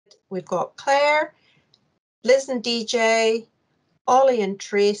we've got Claire, Liz and DJ, Ollie and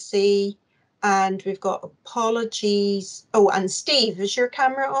Tracy, and we've got apologies. Oh, and Steve, is your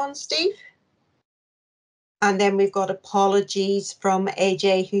camera on, Steve? And then we've got apologies from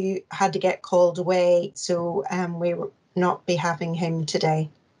AJ, who had to get called away, so we will not be having him today.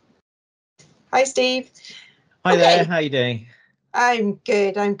 Hi, Steve. Hi there, how are you doing? I'm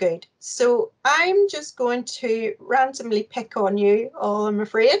good. So I'm just going to randomly pick on you all, I'm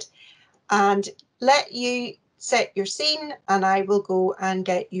afraid, and let you set your scene, and I will go and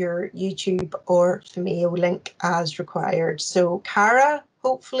get your YouTube or Vimeo link as required. So Cara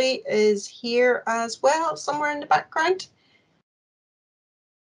hopefully is here as well, somewhere in the background.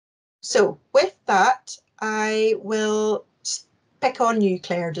 So with that, I will pick on you,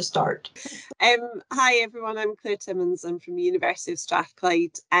 Claire, to start. Hi everyone, I'm Claire Timmins. I'm from the University of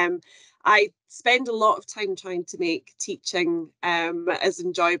Strathclyde. I spend a lot of time trying to make teaching as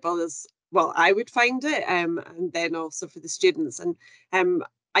enjoyable as, well, I would find it, and then also for the students. And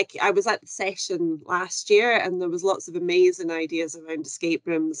I was at the session last year, and there was lots of amazing ideas around escape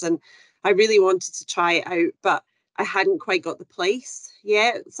rooms, and I really wanted to try it out, but I hadn't quite got the place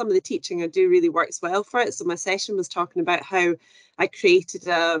yet. Some of the teaching I do really works well for it. So my session was talking about how I created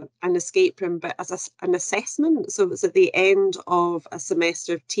an escape room, but as an assessment. So it was at the end of a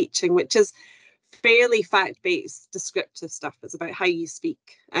semester of teaching, which is fairly fact-based, descriptive stuff. It's about how you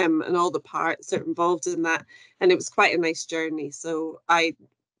speak and all the parts that are involved in that. And it was quite a nice journey. So I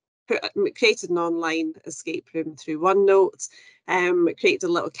created an online escape room through OneNote, created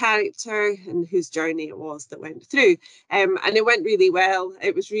a little character and whose journey it was that went through. And it went really well.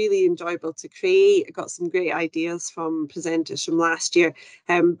 It was really enjoyable to create. I got some great ideas from presenters from last year.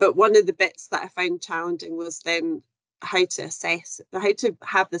 But one of the bits that I found challenging was then how to assess, how to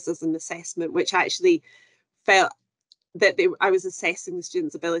have this as an assessment, which actually felt that I was assessing the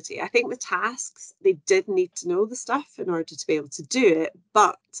students' ability. I think the tasks, they did need to know the stuff in order to be able to do it,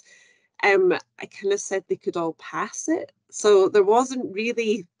 but I kind of said they could all pass it. So there wasn't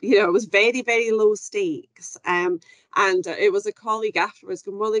really, it was very, very low stakes. And it was a colleague afterwards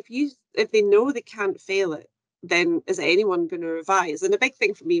going, well, if they know they can't fail it, then is anyone going to revise? And a big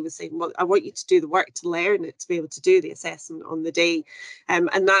thing for me was saying, well, I want you to do the work to learn it, to be able to do the assessment on the day. And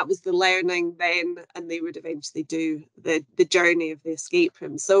that was the learning then, and they would eventually do the journey of the escape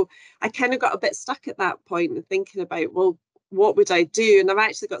room. So I kind of got a bit stuck at that point and thinking about, well, what would I do? And I've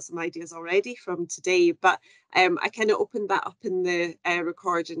actually got some ideas already from today, but I kind of opened that up in the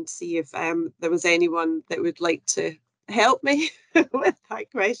recording to see if there was anyone that would like to help me with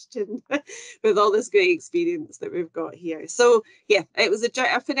that question with all this great experience that we've got here. So yeah, it was a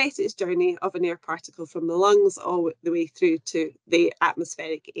phonetics journey of an air particle from the lungs all the way through to the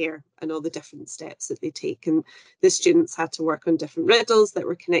atmospheric air and all the different steps that they take. And the students had to work on different riddles that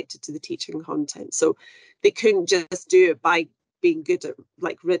were connected to the teaching content. So they couldn't just do it by being good at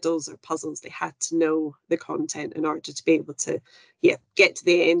like riddles or puzzles. They had to know the content in order to be able to, get to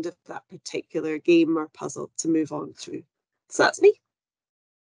the end of that particular game or puzzle to move on through. So that's me.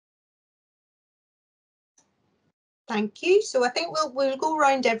 Thank you. So I think we'll go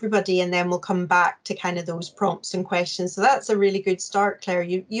around everybody and then we'll come back to kind of those prompts and questions. So that's a really good start, Claire.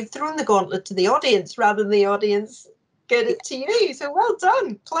 You've thrown the gauntlet to the audience rather than the audience get it to you. So well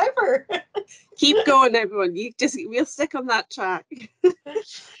done. Clever. Keep going, everyone. We'll stick on that track.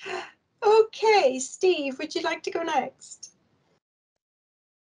 Okay, Steve, would you like to go next?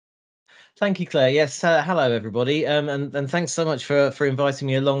 Thank you, Claire. Yes, hello everybody, and thanks so much for inviting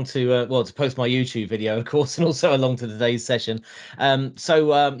me along to to post my YouTube video, of course, and also along to today's session.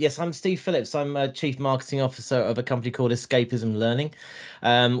 Yes, I'm Steve Phillips. I'm a Chief Marketing Officer of a company called Escapism Learning.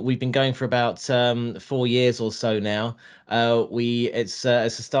 We've been going for about 4 years or so now. It's a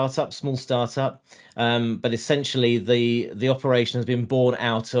startup, small startup, but essentially the operation has been born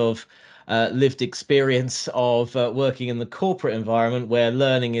out of lived experience of working in the corporate environment where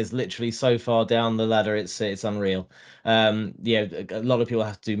learning is literally so far down the ladder, it's unreal. A lot of people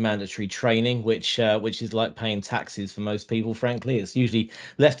have to do mandatory training, which is like paying taxes for most people. Frankly, it's usually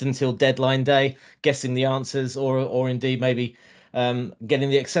left until deadline day, guessing the answers, or indeed maybe getting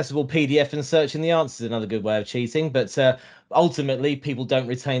the accessible PDF and searching the answers. Another good way of cheating, but ultimately people don't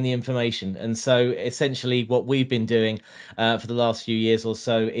retain the information. And so essentially what we've been doing for the last few years or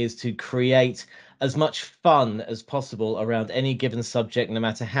so is to create as much fun as possible around any given subject, no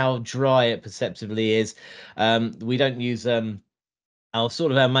matter how dry it perceptively is. We don't use Our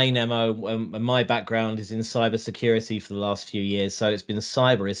main MO, and my background is in cybersecurity for the last few years, so it's been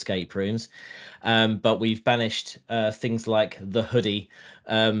cyber escape rooms. But we've banished things like the hoodie,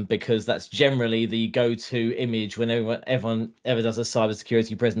 because that's generally the go-to image when everyone ever does a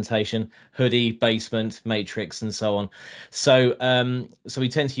cybersecurity presentation: hoodie, basement, matrix, and so on. So so we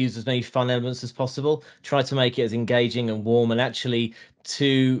tend to use as many fun elements as possible, try to make it as engaging and warm, and actually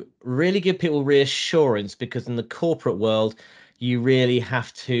to really give people reassurance, because in the corporate world you really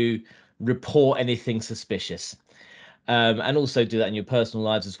have to report anything suspicious. And also do that in your personal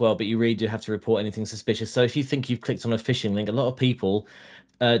lives as well, but you really do have to report anything suspicious. So if you think you've clicked on a phishing link, a lot of people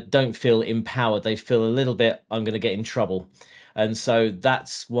don't feel empowered. They feel a little bit, I'm going to get in trouble. And so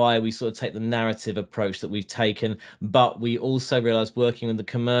that's why we sort of take the narrative approach that we've taken. But we also realize, working in the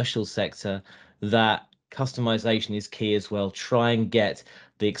commercial sector, that customization is key as well. Try and get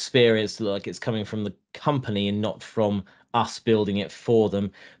the experience to look like it's coming from the company and not from us building it for them,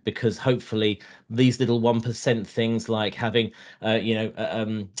 because hopefully these little 1% things, like having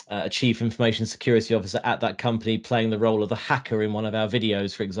a chief information security officer at that company playing the role of the hacker in one of our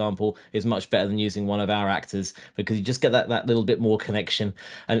videos, for example, is much better than using one of our actors, because you just get that little bit more connection.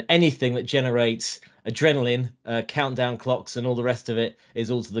 And anything that generates adrenaline, countdown clocks, and all the rest of it is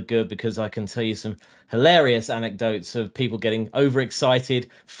all to the good, because I can tell you some hilarious anecdotes of people getting overexcited,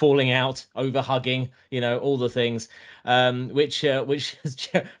 falling out, over hugging, all the things, which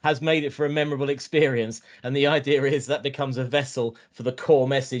has made it for a memorable experience. And the idea is that becomes a vessel for the core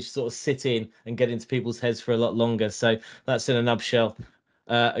message to sort of sit in and get into people's heads for a lot longer. So that's in a nutshell.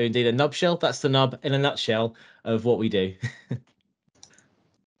 Indeed, a nutshell. That's the nub in a nutshell of what we do.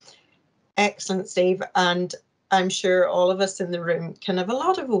 Excellent, Steve. And I'm sure all of us in the room can have a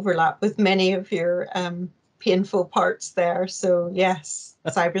lot of overlap with many of your painful parts there. So yes,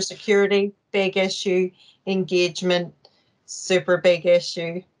 cybersecurity, big issue. Engagement, super big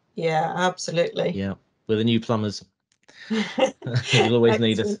issue. Yeah, absolutely. Yeah, we're the new plumbers. You'll always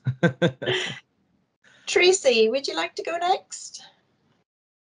need us. Tracy, would you like to go next?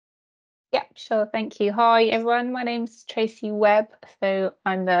 Yeah, sure. Thank you. Hi, everyone. My name's Tracy Webb. So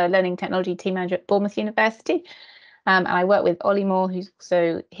I'm the Learning Technology Team Manager at Bournemouth University. And I work with Ollie Moore, who's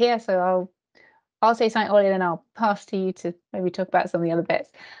also here. So I'll say something, Ollie, and then I'll pass to you to maybe talk about some of the other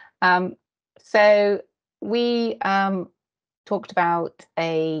bits. So we talked about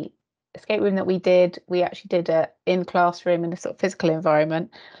a escape room that we did. We actually did it in classroom in a sort of physical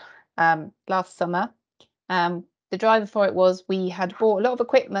environment last summer. The driver for it was we had bought a lot of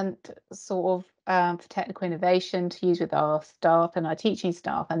equipment sort of for technical innovation to use with our staff and our teaching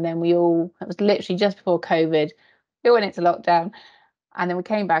staff. And then it was literally just before COVID, we went into lockdown. And then we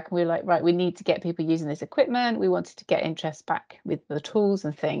came back and we were like, right, we need to get people using this equipment. We wanted to get interest back with the tools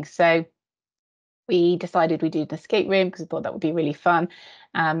and things. So we decided we'd do an escape room because we thought that would be really fun.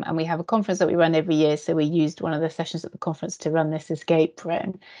 And we have a conference that we run every year. So we used one of the sessions at the conference to run this escape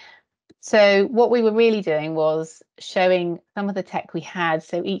room. So what we were really doing was showing some of the tech we had.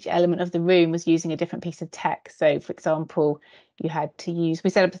 So each element of the room was using a different piece of tech. So for example, we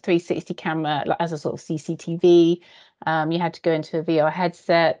set up a 360 camera as a sort of CCTV. You had to go into a VR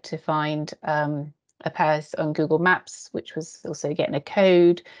headset to find a pass on Google Maps, which was also getting a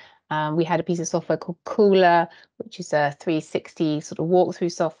code. We had a piece of software called Cooler, which is a 360 sort of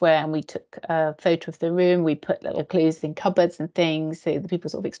walkthrough software, and we took a photo of the room. We put little clues in cupboards and things, so the people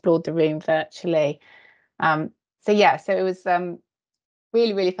sort of explored the room virtually. So it was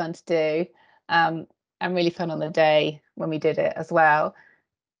really, really fun to do, and really fun on the day when we did it as well.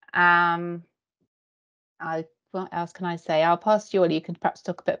 What else can I say? I'll pass to you, Ollie. You can perhaps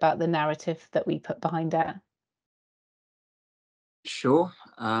talk a bit about the narrative that we put behind it. Sure.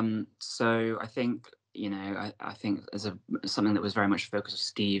 So I think, I think as something that was very much focused on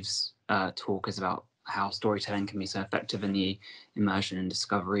Steve's talk is about how storytelling can be so effective in the immersion and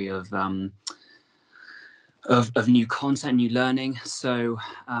discovery of new content, new learning. So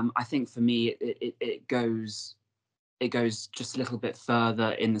I think for me, it goes just a little bit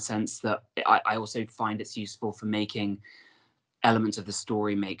further in the sense that I also find it's useful for making elements of the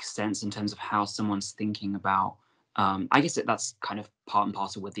story make sense in terms of how someone's thinking about. I guess that's kind of part and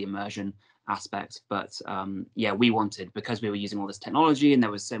parcel with the immersion aspect, but we wanted, because we were using all this technology and there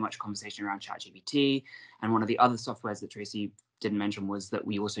was so much conversation around ChatGPT, and one of the other softwares that Tracy didn't mention was that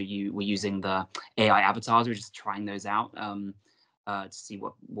we also were using the AI avatars. We were just trying those out to see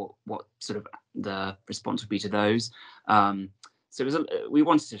what sort of the response would be to those. So it was we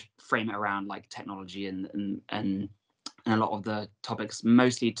wanted to frame it around like technology and a lot of the topics,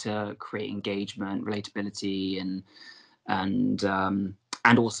 mostly to create engagement, relatability, and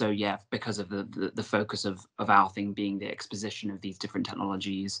and also, yeah, because of the focus of our thing being the exposition of these different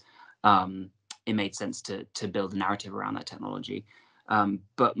technologies, it made sense to build a narrative around that technology.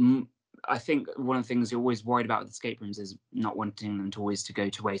 But I think one of the things you're always worried about with escape rooms is not wanting them to always to go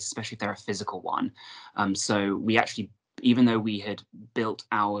to waste, especially if they're a physical one. So we actually, even though we had built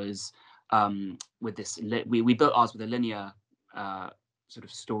ours with this, we built ours with a linear sort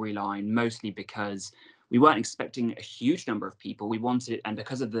of storyline, mostly because we weren't expecting a huge number of people. We wanted, and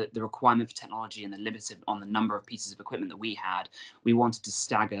because of the requirement for technology and the limits on the number of pieces of equipment that we had, we wanted to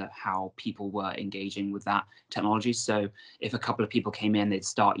stagger how people were engaging with that technology. So if a couple of people came in, they'd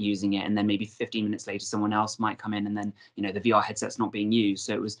start using it, and then maybe 15 minutes later, someone else might come in, and then, you know, the VR headset's not being used.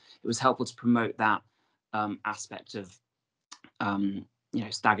 So it was helpful to promote that aspect of you know,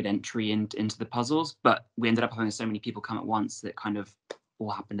 staggered entry into the puzzles. But we ended up having so many people come at once that kind of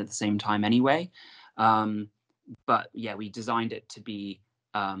all happened at the same time anyway. But yeah, we designed it to be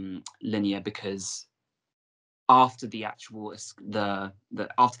linear because after the actual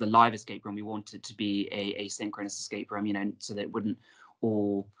after the live escape room, we wanted it to be a asynchronous escape room, you know, so that it wouldn't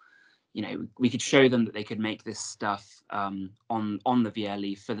all, you know, we could show them that they could make this stuff on the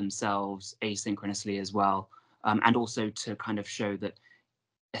VLE for themselves asynchronously as well, and also to kind of show that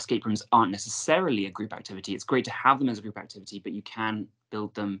escape rooms aren't necessarily a group activity. It's great to have them as a group activity, but you can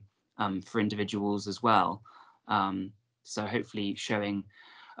build them for individuals as well. So hopefully showing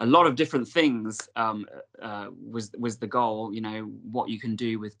a lot of different things was the goal, you know, what you can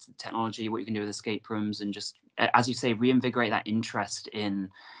do with technology, what you can do with escape rooms, and just, as you say, reinvigorate that interest in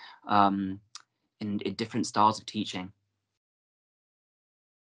different styles of teaching.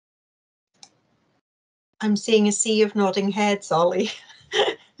 I'm seeing a sea of nodding heads, Ollie.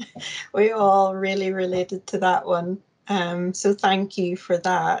 We all really related to that one. So thank you for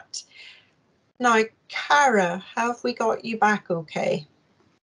that. Now, Cara, have we got you back okay?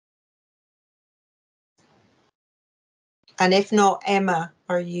 And if not, Emma,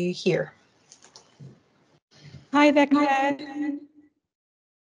 are you here? Hi there, Claire.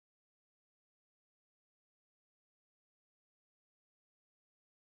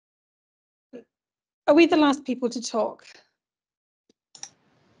 Are we the last people to talk?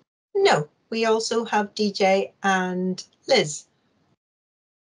 No, we also have DJ and Liz.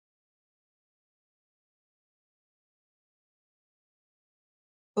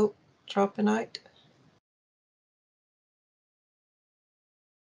 Oh, dropping out.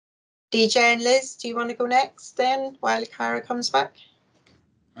 DJ and Liz, do you want to go next then while Cara comes back?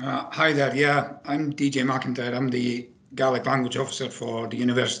 Hi there, yeah, I'm DJ McIntyre. I'm the Gaelic language officer for the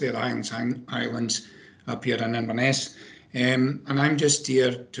University of the Highlands up here in Inverness. And I'm just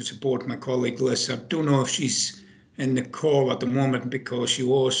here to support my colleague Liz. I don't know if she's in the call at the moment because she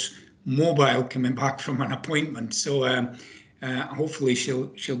was mobile coming back from an appointment. So hopefully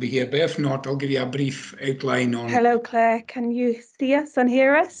she'll be here. But if not, I'll give you a brief outline on. Hello, Claire. Can you see us and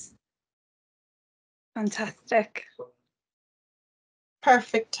hear us? Fantastic.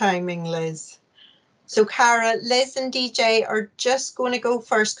 Perfect timing, Liz. So Cara, Liz and DJ are just going to go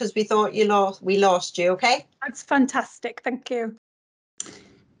first because we thought we lost you, okay? That's fantastic, thank you.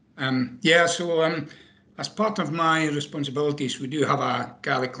 Yeah, so as part of my responsibilities, we do have a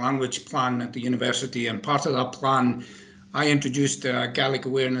Gaelic language plan at the university, and part of that plan, I introduced a Gaelic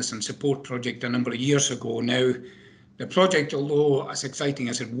awareness and support project a number of years ago. Now, the project, although as exciting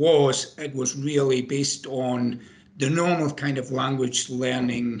as it was really based on the normal kind of language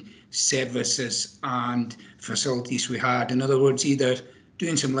learning services and facilities we had. In other words, either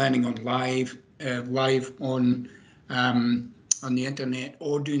doing some learning on live on the internet,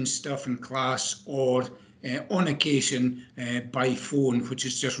 or doing stuff in class, or on occasion by phone, which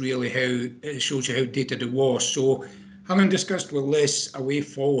is just really how it shows you how dated it was. So having discussed with Liz a way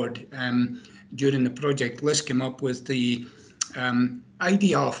forward during the project, Liz came up with the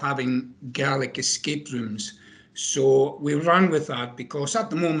idea of having Gaelic escape rooms. So we ran with that because at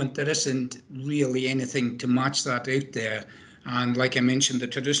the moment there isn't really anything to match that out there. And like I mentioned, the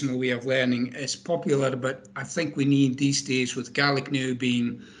traditional way of learning is popular, but I think we need these days, with Gaelic now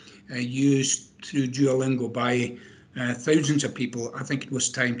being used through Duolingo by thousands of people, I think it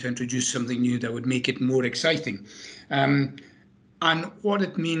was time to introduce something new that would make it more exciting. And what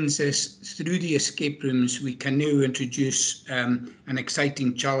it means is, through the escape rooms, we can now introduce an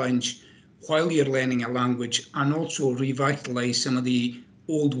exciting challenge while you're learning a language, and also revitalise some of the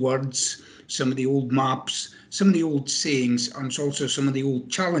old words, some of the old maps, some of the old sayings, and also some of the old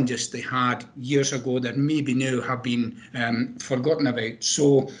challenges they had years ago that maybe now have been forgotten about.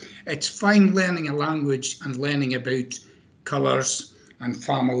 So it's fine learning a language and learning about colours and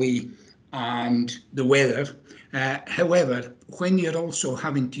family and the weather. However, when you're also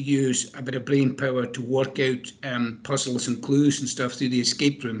having to use a bit of brain power to work out puzzles and clues and stuff through the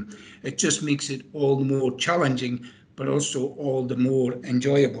escape room, it just makes it all the more challenging, but also all the more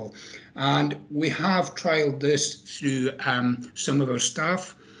enjoyable. And we have trialled this through some of our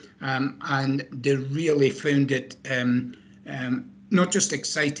staff, and they really found it not just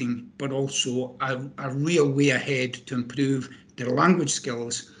exciting, but also a real way ahead to improve their language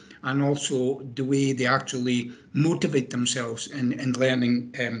skills, and also the way they actually motivate themselves in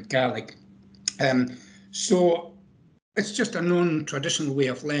learning Gaelic. So it's just a non-traditional way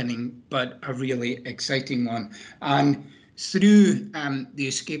of learning, but a really exciting one. And through the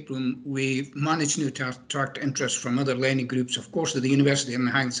escape room, we've managed now to attract interest from other learning groups. Of course, at the University in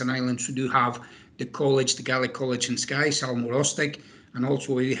the Highlands and Islands, we do have the college, the Gaelic College in Skye, Salmore-Ostig, and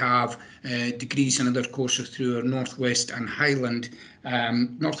also we have degrees and other courses through our Northwest and Highland,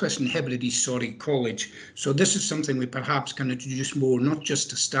 Northwest and Hebrides, College. So this is something we perhaps can introduce more, not just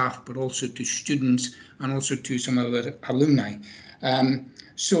to staff, but also to students and also to some of our alumni.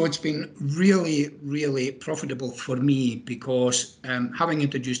 So it's been really, really profitable for me, because having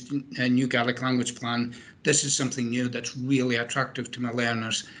introduced a new Gaelic language plan, this is something new that's really attractive to my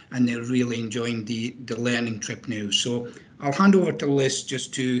learners, and they're really enjoying the learning trip now. So I'll hand over to Liz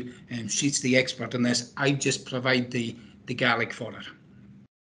just to, she's the expert on this. I just provide the Gaelic for her.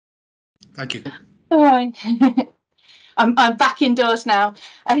 Thank you. All right. I'm back indoors now.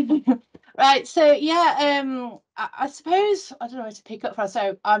 Right, so yeah, I suppose I don't know where to pick up from.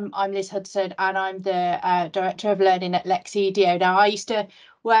 So I'm Liz Hudson, and I'm the Director of Learning at Lexedio. Now, I used to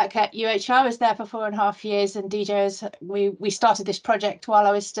work at UHI. I was there for 4.5 years, and DJs, we started this project while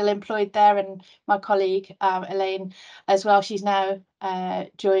I was still employed there, and my colleague Elaine as well, she's now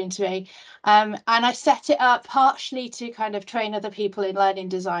joined me, and I set it up partially to kind of train other people in learning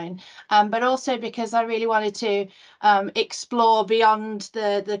design, but also because I really wanted to explore beyond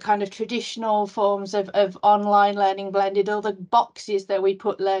the kind of traditional forms of online learning, blended all the boxes that we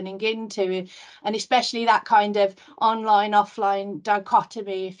put learning into, and especially that kind of online offline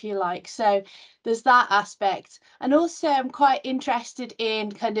dichotomy, if you like. So there's that aspect, and also I'm quite interested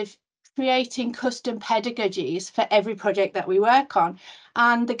in kind of creating custom pedagogies for every project that we work on,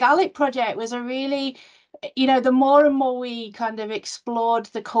 and the Gaelic project was a really, you know, the more and more we kind of explored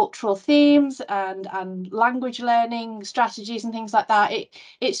the cultural themes and language learning strategies and things like that,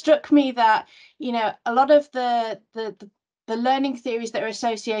 it struck me that, you know, a lot of the learning theories that are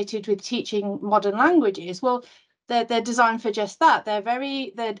associated with teaching modern languages, well, they're designed for just that. They're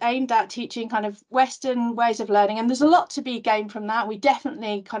aimed at teaching kind of Western ways of learning, and there's a lot to be gained from that. We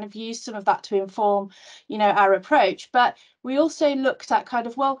definitely kind of use some of that to inform, you know, our approach. But we also looked at kind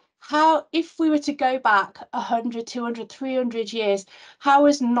of, well, how, if we were to go back 100, 200, 300 years, how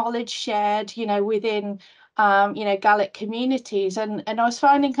was knowledge shared, you know, within you know, Gaelic communities? And I was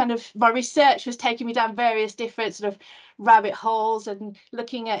finding kind of my research was taking me down various different sort of rabbit holes, and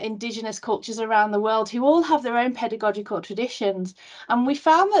looking at Indigenous cultures around the world who all have their own pedagogical traditions. And we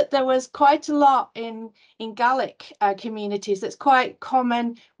found that there was quite a lot in Gaelic communities that's quite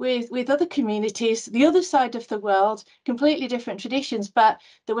common with other communities, the other side of the world, completely different traditions. But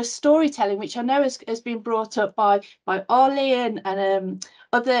there was storytelling, which I know has been brought up by Ollie and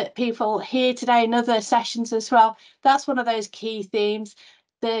other people here today in other sessions as well. That's one of those key themes.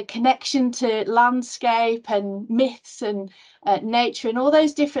 The connection to landscape and myths and nature and all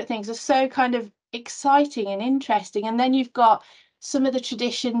those different things are so kind of exciting and interesting. And then you've got some of the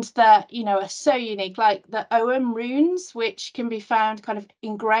traditions that, you know, are so unique, like the Ogham runes, which can be found kind of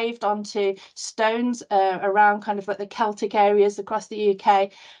engraved onto stones around kind of like the Celtic areas across the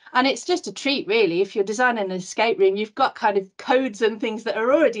UK. And it's just a treat, really. If you're designing an escape room, you've got kind of codes and things that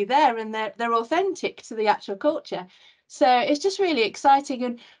are already there, and they're authentic to the actual culture. So it's just really exciting.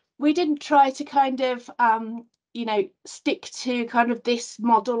 And we didn't try to kind of, you know, stick to kind of this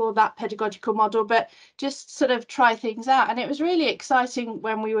model or that pedagogical model, but just sort of try things out. And it was really exciting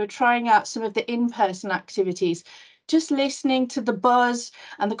when we were trying out some of the in-person activities, just listening to the buzz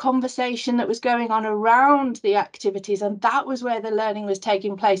and the conversation that was going on around the activities. And that was where the learning was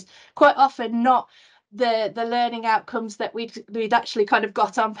taking place. Quite often not the learning outcomes that we'd actually kind of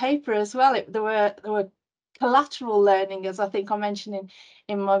got on paper as well. There were collateral learning, as I think I mentioned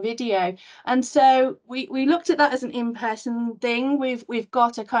in my video. And so we looked at that as an in-person thing. We've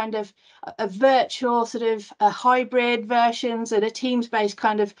got a kind of a virtual sort of a hybrid versions and a Teams-based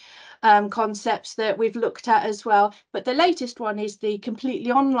kind of concepts that we've looked at as well. But the latest one is the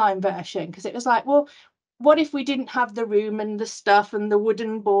completely online version, because it was like, well, what if we didn't have the room and the stuff and the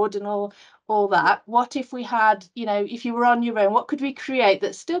wooden board and all that? What if we had, you know, if you were on your own, what could we create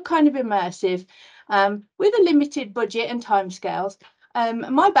that's still kind of immersive, with a limited budget and timescales?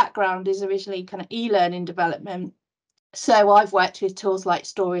 My background is originally kind of e-learning development. So I've worked with tools like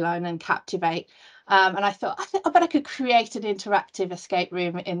Storyline and Captivate, and I thought, I bet I could create an interactive escape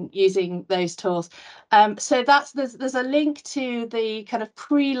room in using those tools. So there's a link to the kind of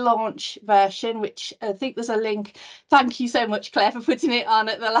pre-launch version, which I think there's a link. Thank you so much, Claire, for putting it on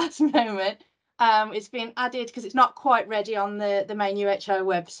at the last moment. It's been added because it's not quite ready on the main UHO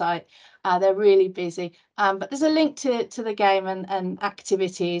website. They're really busy, but there's a link to the game and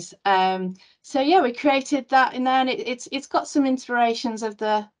activities. So yeah, we created that in there, and it's got some inspirations of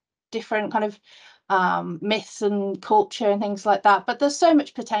the different kind of myths and culture and things like that, but there's so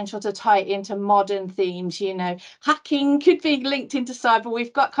much potential to tie it into modern themes. You know, hacking could be linked into cyber.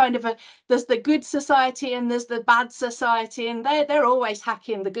 We've got kind of there's the good society and there's the bad society, and they're always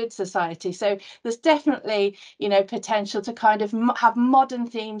hacking the good society. So there's definitely, you know, potential to kind of have modern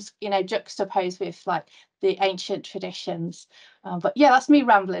themes, you know, juxtaposed with like the ancient traditions. But yeah, that's me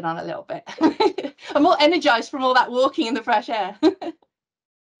rambling on a little bit. I'm all energized from all that walking in the fresh air.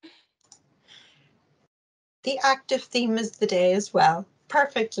 The active theme is the day as well.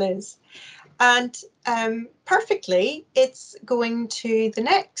 Perfect, Liz. And perfectly, it's going to the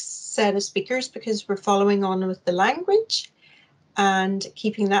next set of speakers, because we're following on with the language and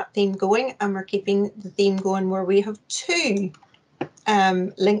keeping that theme going. And we're keeping the theme going where we have two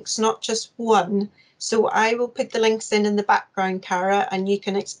links, not just one. So I will put the links in the background, Cara, and you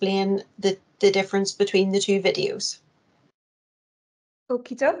can explain the difference between the two videos.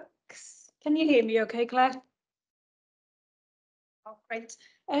 Okie dokes. Can you hear me okay, Claire? Oh, great.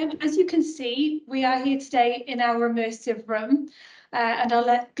 As you can see, we are here today in our immersive room, and I'll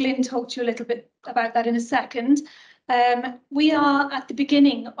let Glyn talk to you a little bit about that in a second. We are at the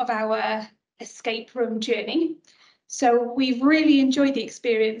beginning of our escape room journey. So we've really enjoyed the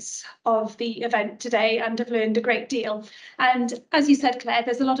experience of the event today and have learned a great deal. And as you said, Claire,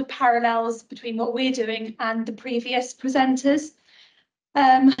 there's a lot of parallels between what we're doing and the previous presenters.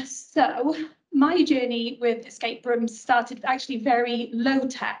 So my journey with escape rooms started actually very low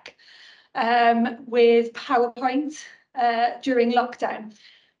tech, with PowerPoint during lockdown.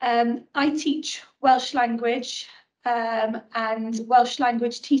 I teach Welsh language and Welsh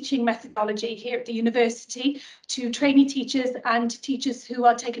language teaching methodology here at the university to trainee teachers and teachers who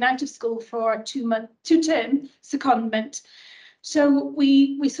are taken out of school for a two-term secondment. So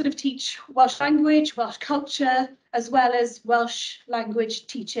we sort of teach Welsh language, Welsh culture, as well as Welsh language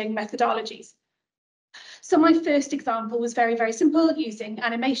teaching methodologies. So my first example was very, very simple, using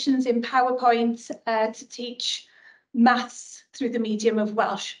animations in PowerPoint to teach maths through the medium of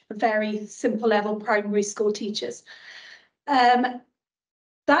Welsh, for very simple level primary school teachers. That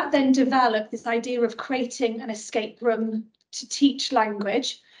then developed this idea of creating an escape room to teach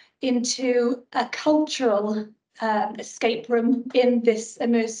language into a cultural escape room in this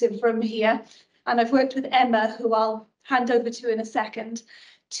immersive room here. And I've worked with Emma, who I'll hand over to in a second,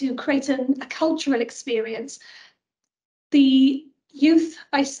 to create a cultural experience. The Youth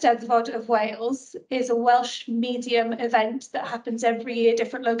Eisteddfod of Wales is a Welsh medium event that happens every year,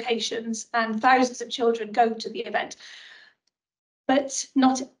 different locations, and thousands of children go to the event. But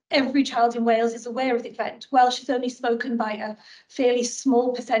not every child in Wales is aware of the event. Welsh is only spoken by a fairly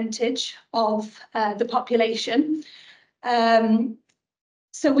small percentage of the population.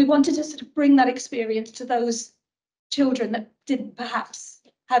 So we wanted to sort of bring that experience to those children that didn't perhaps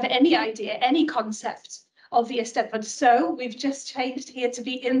have any idea, any concept of the Eisteddfod. So we've just changed here to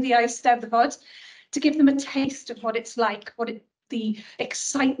be in the Eisteddfod to give them a taste of what it's like, the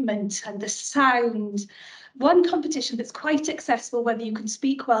excitement and the sound. One competition that's quite accessible, whether you can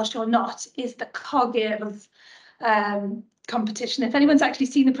speak Welsh or not, is the Cogyr competition. If anyone's actually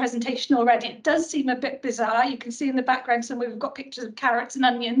seen the presentation already, it does seem a bit bizarre. You can see in the background somewhere we've got pictures of carrots and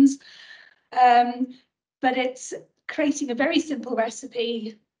onions, but it's creating a very simple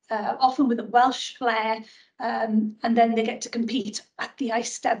recipe, often with a Welsh flair, and then they get to compete at the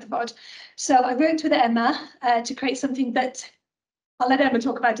Eisteddfod. So I worked with Emma to create something that, I'll let Emma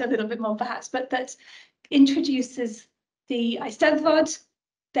talk about it a little bit more perhaps, but that introduces the Eisteddfod.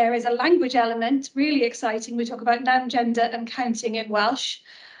 There is a language element, really exciting. We talk about noun, gender and counting in Welsh.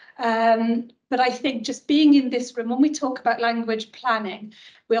 But I think just being in this room, when we talk about language planning,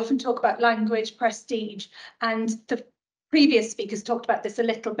 we often talk about language prestige, and the previous speakers talked about this a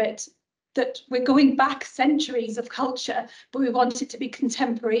little bit that we're going back centuries of culture, but we want it to be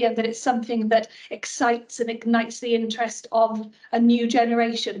contemporary, and that it's something that excites and ignites the interest of a new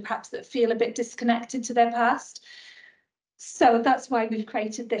generation, perhaps that feel a bit disconnected to their past. So that's why we've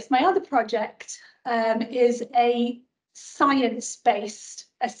created this. My other project is a science-based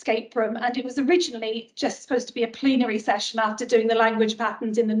escape room, and it was originally just supposed to be a plenary session after doing the language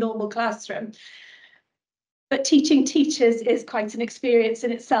patterns in the normal classroom. But teaching teachers is quite an experience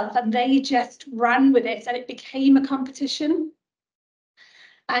in itself, and they just ran with it, and it became a competition,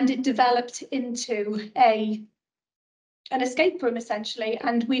 and it developed into an escape room essentially.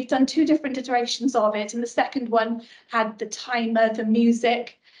 And we've done 2 different iterations of it, and the second one had the timer, the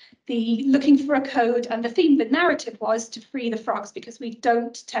music, the looking for a code, and the theme, the narrative was to free the frogs, because we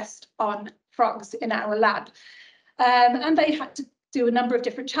don't test on frogs in our lab. And they had to do a number of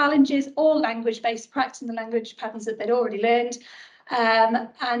different challenges, all language-based, practicing the language patterns that they'd already learned.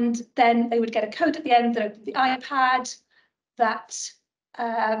 And then they would get a code at the end that opened the iPad that,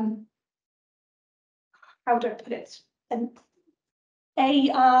 how do I put it? And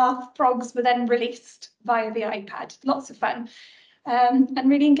AR frogs were then released via the iPad. Lots of fun and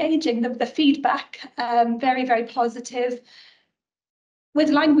really engaging. The feedback, very, very positive. With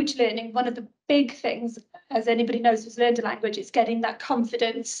language learning, one of the big things, as anybody knows who's learned a language, is getting that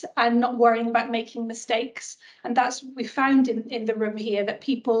confidence and not worrying about making mistakes. And that's what we found in the room here, that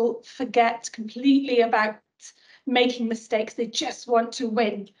people forget completely about making mistakes. They just want to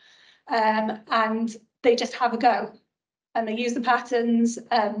win, and they just have a go, and they use the patterns.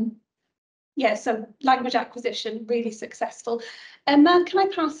 Yeah, so language acquisition, really successful. Emma, can I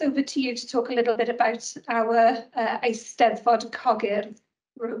pass over to you to talk a little bit about our Eisteddfod Cogir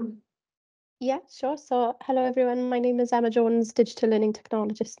room? Yeah, sure. So hello everyone, my name is Emma Jones, Digital Learning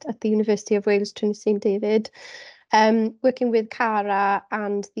Technologist at the University of Wales, Trinity St David. Working with Cara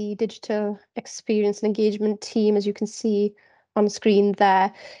and the Digital Experience and Engagement team, as you can see on screen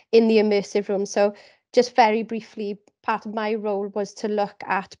there, in the immersive room. So just very briefly, part of my role was to look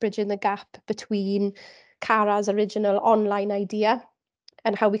at bridging the gap between Cara's original online idea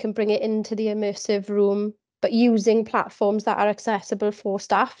and how we can bring it into the immersive room, but using platforms that are accessible for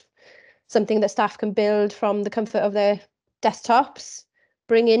staff, something that staff can build from the comfort of their desktops,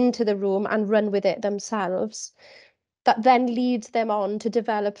 bring into the room and run with it themselves. That then leads them on to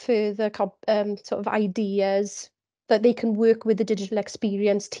develop further sort of ideas that they can work with the digital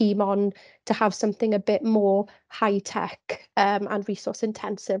experience team on to have something a bit more high tech and resource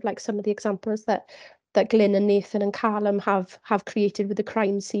intensive, like some of the examples that Glyn and Nathan and Callum have created with the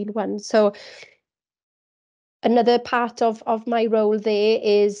crime scene one. So another part of my role there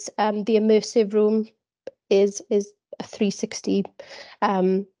is the immersive room is a 360,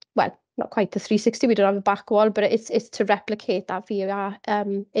 well, not quite the 360, we don't have a back wall, but it's to replicate that VR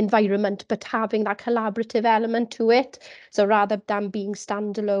environment, but having that collaborative element to it. So rather than being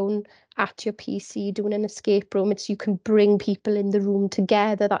standalone at your PC doing an escape room, it's you can bring people in the room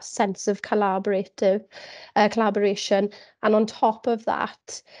together, that sense of collaboration. And on top of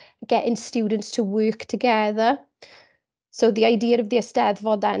that, getting students to work together. So the idea of the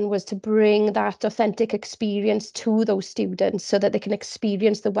Eisteddfod then was to bring that authentic experience to those students so that they can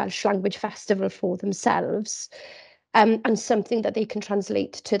experience the Welsh Language Festival for themselves, and something that they can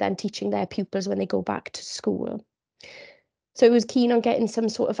translate to then teaching their pupils when they go back to school. So it was keen on getting some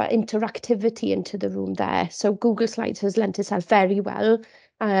sort of interactivity into the room there. So Google Slides has lent itself very well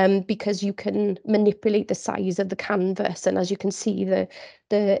because you can manipulate the size of the canvas, and as you can see,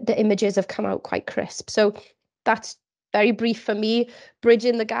 the images have come out quite crisp. So that's very brief for me,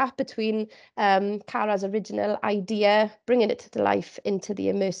 bridging the gap between Cara's original idea, bringing it to life into the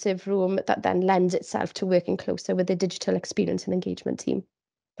immersive room that then lends itself to working closer with the digital experience and engagement team.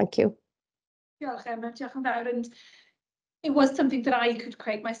 Thank you. Diolch, Emma. Diolch yn fawr. And it was something that I could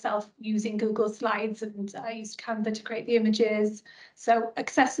create myself using Google Slides, and I used Canva to create the images, so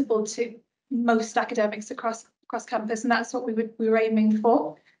accessible to most academics across campus, and that's what we were aiming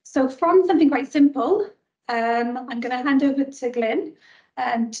for. So from something quite simple, I'm going to hand over to Glyn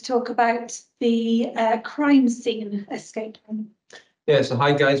to talk about the crime scene escape room. Yeah, so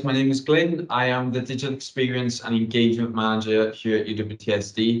hi guys, my name is Glyn. I am the Digital Experience and Engagement Manager here at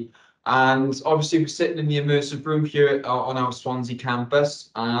UWTSD. And obviously we're sitting in the immersive room here on our Swansea campus.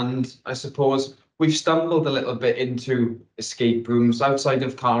 And I suppose we've stumbled a little bit into escape rooms outside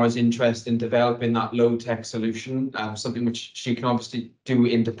of Cara's interest in developing that low-tech solution, something which she can obviously do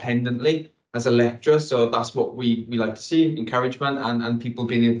independently as a lecturer. So that's what we like to see, encouragement and people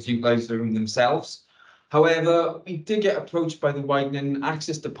being able to utilise the room themselves. However, we did get approached by the Widening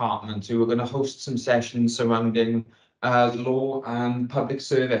Access Department, who were going to host some sessions surrounding law and public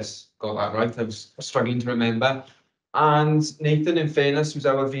service. Got that right, I was struggling to remember. And Nathan, in fairness, who's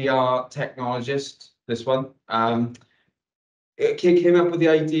our VR technologist, this one, came up with the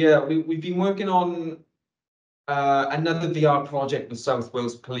idea. We've been working on another VR project with South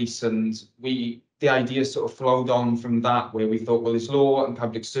Wales Police, and the idea sort of flowed on from that, where we thought, well, there's law and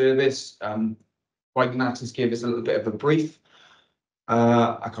public service. Right Access gave us a little bit of a brief.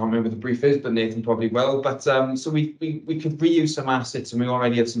 I can't remember what the brief is, but Nathan probably will. But so we could reuse some assets, and we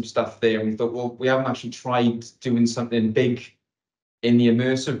already had some stuff there. And we thought, well, we haven't actually tried doing something big in the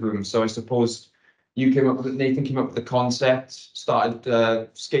immersive room. So I suppose Nathan came up with the concept, started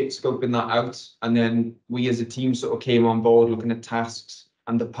scoping that out, and then we as a team sort of came on board looking at tasks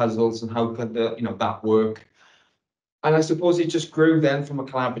and the puzzles and how could that work. And I suppose it just grew then from a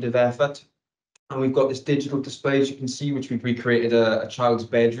collaborative effort. And we've got this digital display, as you can see, which we've recreated a child's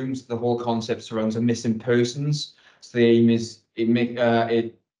bedroom. So the whole concept surrounds a missing persons. So the aim is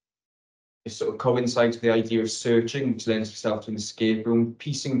it sort of coincides with the idea of searching, which lends itself to an escape room,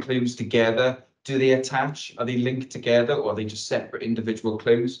 piecing clues together. Do they attach? Are they linked together, or are they just separate individual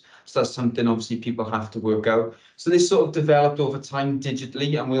clues? So that's something obviously people have to work out. So this sort of developed over time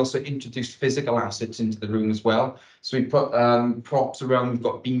digitally, and we also introduced physical assets into the room as well. So we put props around. We've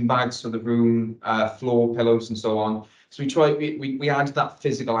got bean bags for the room, floor pillows, and so on. So we added that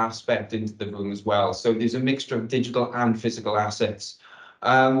physical aspect into the room as well. So there's a mixture of digital and physical assets,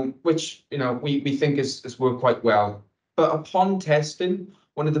 which we think has worked quite well. But upon testing,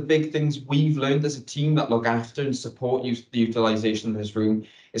 one of the big things we've learned as a team that look after and support the utilization of this room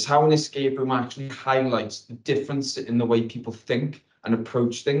is how an escape room actually highlights the difference in the way people think and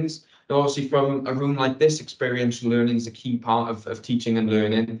approach things. Now, obviously, from a room like this, experiential learning is a key part of teaching and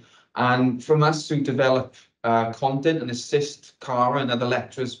learning. And from us who develop content and assist Cara and other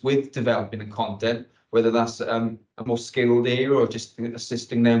lecturers with developing the content, whether that's a more skilled area or just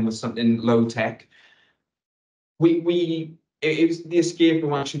assisting them with something low tech, it was the escape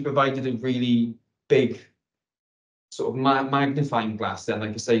room actually provided a really big sort of magnifying glass then, like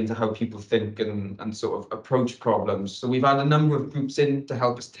I say, into how people think and sort of approach problems. So we've had a number of groups in to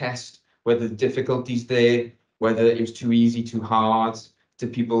help us test whether the difficulties there, whether it was too easy, too hard. Do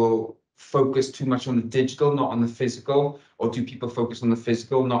people focus too much on the digital, not on the physical? Or do people focus on the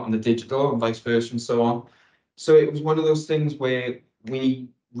physical, not on the digital, and vice versa, and so on? So it was one of those things where we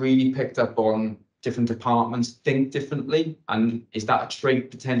really picked up on different departments think differently, and is that a trait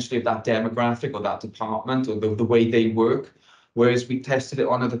potentially of that demographic or that department or the way they work? Whereas we tested it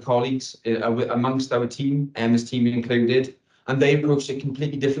on other colleagues amongst our team, Emma's team included, and they approached it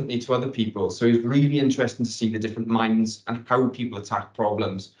completely differently to other people. So it was really interesting to see the different minds and how people attack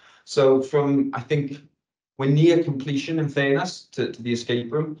problems. So I think we're near completion, in fairness, to the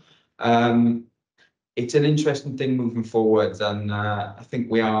escape room. It's an interesting thing moving forward, and I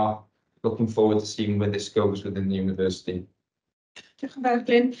think we are looking forward to seeing where this goes within the university.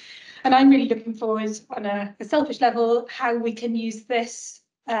 Glyn. And I'm really looking forward on a selfish level how we can use this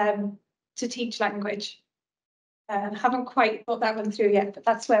to teach language. Haven't quite thought that one through yet, but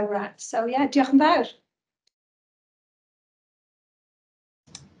that's where we're at. So yeah, diolch yn fawr.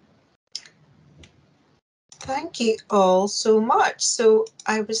 Thank you all so much. So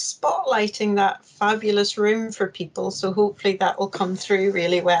I was spotlighting that fabulous room for people, so hopefully that will come through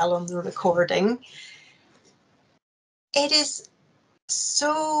really well on the recording. It is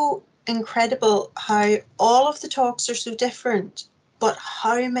so incredible how all of the talks are so different, but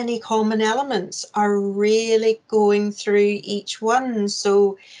how many common elements are really going through each one.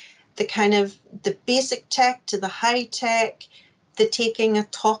 So the basic tech to the high tech, the taking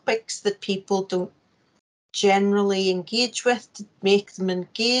of topics that people don't generally engage with to make them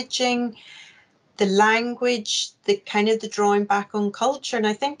engaging, the language, the drawing back on culture. And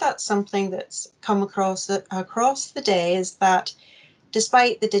I think that's something that's come across the day, is that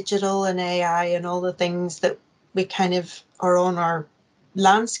despite the digital and AI and all the things that we are on our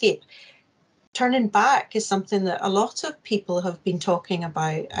landscape, turning back is something that a lot of people have been talking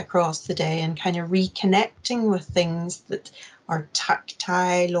about across the day, and reconnecting with things that are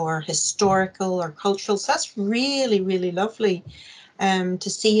tactile or historical or cultural. So that's really, really lovely to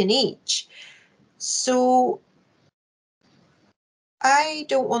see in each. So I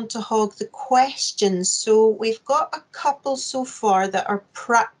don't want to hog the questions. So we've got a couple so far that are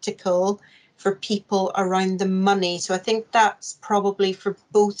practical for people around the money. So I think that's probably for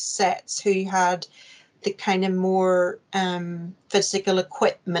both sets who had the more physical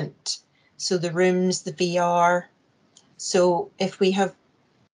equipment. So the rooms, the VR. So if we have,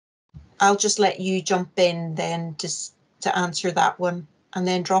 I'll just let you jump in then just to answer that one, and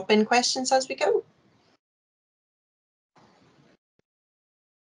then drop in questions as we go.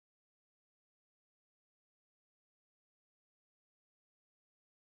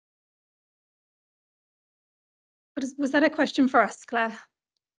 Was that a question for us, Claire?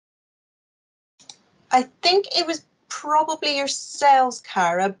 I think it was probably yourselves,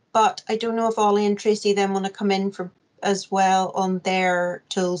 Cara, but I don't know if Ollie and Tracy then want to come in for as well on their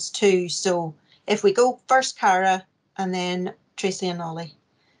tools too. So if we go first, Cara, and then Tracy and Ollie.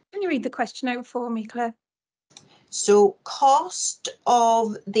 Can you read the question out for me, Claire? So cost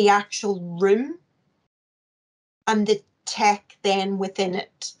of the actual room and the tech then within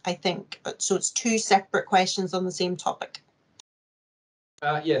it, I think. So it's two separate questions on the same topic.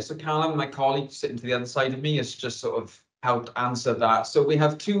 Yeah, so Callum, my colleague sitting to the other side of me, has just sort of helped answer that. So we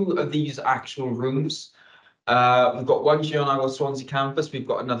have two of these actual rooms. We've got one here on our Swansea campus. We've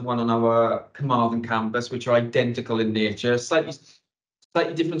got another one on our Carmarthen campus, which are identical in nature, slightly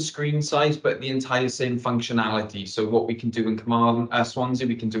different screen size, but the entire same functionality. So what we can do in Swansea,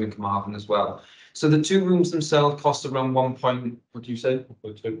 we can do in Carmarthen as well. So the two rooms themselves cost around 1.2, which is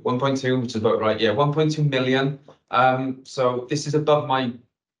about right. Yeah, 1.2 million. So this is above my,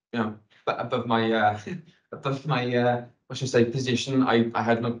 above my what should I say, position. I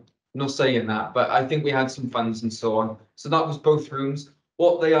had no say in that, but I think we had some funds and so on. So that was both rooms.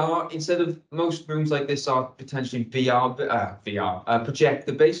 What they are, instead of most rooms like this are potentially projector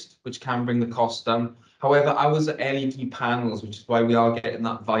based, which can bring the cost down. However, ours are LED panels, which is why we are getting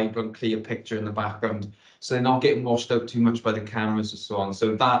that vibrant, clear picture in the background. So they're not getting washed out too much by the cameras and so on.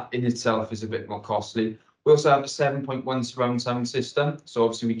 So that in itself is a bit more costly. We also have a 7.1 surround sound system. So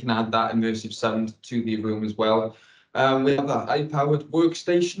obviously we can add that immersive sound to the room as well. We have that high-powered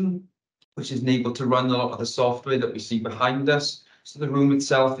workstation, which is able to run a lot of the software that we see behind us. So the room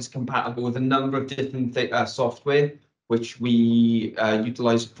itself is compatible with a number of different software, which we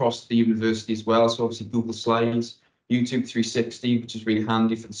utilize across the university as well. So obviously Google Slides, YouTube 360, which is really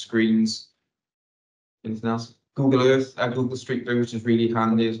handy for the screens. Anything else? Google Earth, Google Street View, which is really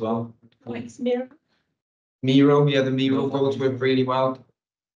handy as well. Thanks, Mira. Miro, yeah, the Miro boards work really well.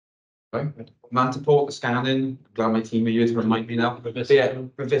 Right. Matterport, the scanning. Glad my team are here to remind me now.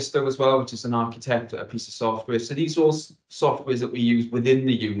 Revisto as well, which is an architect, a piece of software. So these are all softwares that we use within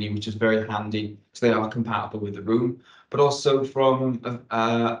the uni, which is very handy. So they are compatible with the room. But also from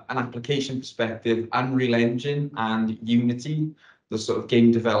an application perspective, Unreal Engine and Unity, the sort of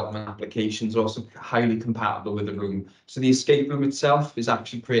game development applications, are also highly compatible with the room. So the escape room itself is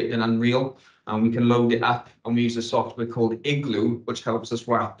actually created in Unreal, and we can load it up, and we use a software called Igloo, which helps us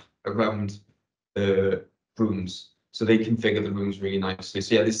wrap around the rooms, so they configure the rooms really nicely.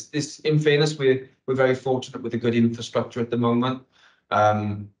 So yeah, this in fairness, we're very fortunate with a good infrastructure at the moment.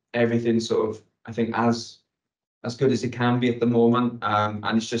 Everything's sort of, I think, as good as it can be at the moment,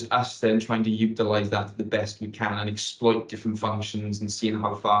 and it's just us then trying to utilize that to the best we can and exploit different functions and seeing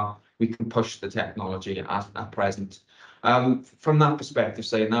how far we can push the technology at present. From that perspective,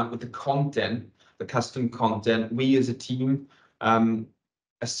 saying that with the content, the custom content, we as a team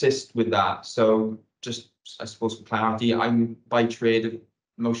assist with that. So just, I suppose, for clarity, I'm by trade of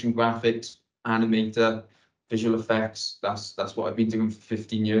motion graphics, animator, visual effects. That's what I've been doing for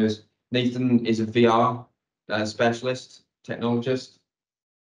 15 years. Nathan is a VR specialist, technologist.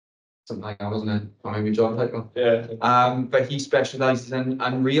 Something like that, wasn't it? Or maybe job title. Yeah. But he specializes in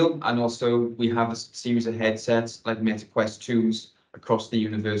Unreal, and also we have a series of headsets like MetaQuest 2s across the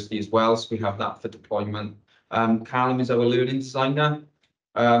university as well. So we have that for deployment. Callum is our learning designer.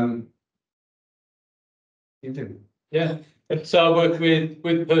 You do. Yeah. So I work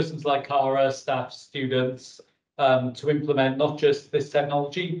with persons like Cara, staff, students, to implement not just this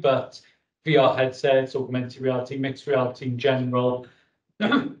technology, but VR headsets, augmented reality, mixed reality in general,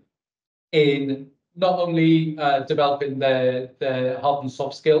 in not only developing their hard and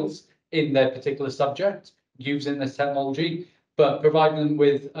soft skills in their particular subject using this technology, but providing them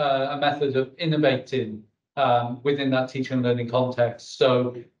with a method of innovating within that teaching and learning context.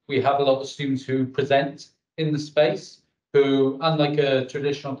 So we have a lot of students who present in the space, who, unlike a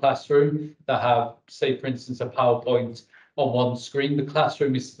traditional classroom that have, say, for instance, a PowerPoint on one screen, the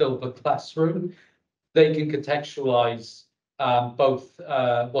classroom is still the classroom. They can contextualize both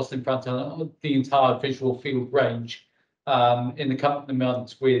what's in front of the entire visual field range in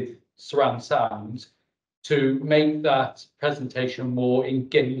accompaniment with surround sound to make that presentation more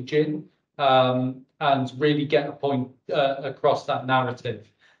engaging and really get a point across that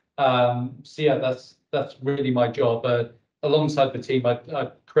narrative. So yeah, that's really my job. Alongside the team,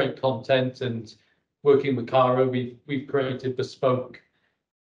 I create content, and working with Cara, we've created bespoke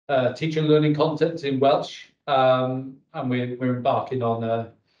teaching and learning content in Welsh, and we're embarking on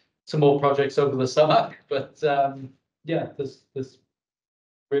some more projects over the summer. But yeah, there's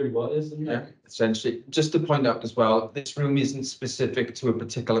really what is, isn't it? Yeah, essentially. Just to point out as well, this room isn't specific to a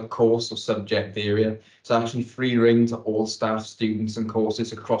particular course or subject area. It's actually free rein to all staff, students and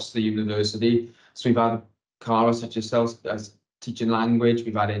courses across the university. So we've had Cara, such as yourself, as teaching language,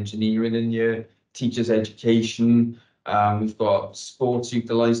 we've had engineering in here, teachers education, we've got sports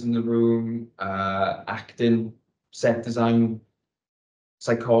utilised in the room, acting, set design,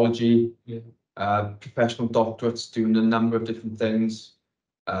 psychology, professional doctorates doing a number of different things.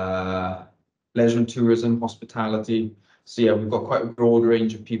 Leisure and tourism, hospitality. So yeah, we've got quite a broad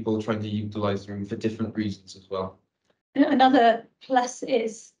range of people trying to utilise the room for different reasons as well. Another plus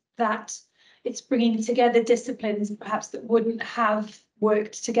is that it's bringing together disciplines perhaps that wouldn't have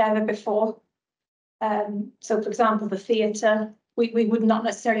worked together before. So for example, the theatre, we would not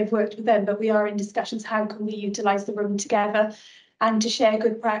necessarily have worked with them, but we are in discussions, how can we utilise the room together and to share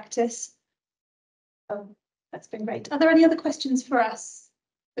good practice. So that's been great. Are there any other questions for us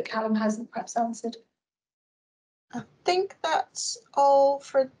that Callum hasn't perhaps answered? I think that's all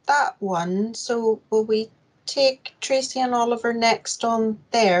for that one. So will we take Tracy and Oliver next on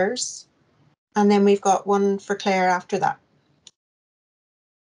theirs? And then we've got one for Claire after that.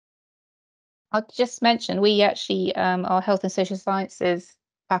 I'll just mention, we actually, our health and social sciences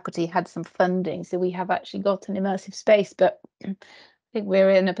faculty had some funding, so we have actually got an immersive space, but I think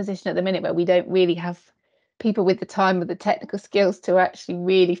we're in a position at the minute where we don't really have people with the time or the technical skills to actually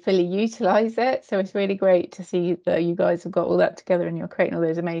really fully utilise it. So it's really great to see that you guys have got all that together and you're creating all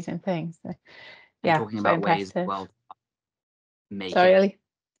those amazing things. So, yeah, talking so about impressive. ways, well, make Sorry, it, Ellie.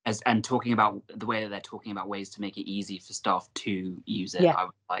 and talking about the way that they're talking about ways to make it easy for staff to use it. Yeah. I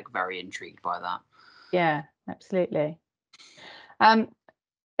was like very intrigued by that. Yeah, absolutely. Someone's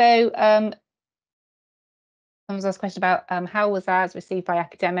asked a question about how was ours received by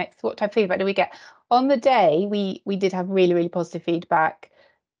academics? What type of feedback do we get? On the day, we did have really, really positive feedback.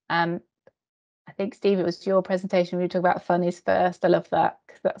 I think, Steve, it was your presentation. We were talking about fun is first. I love that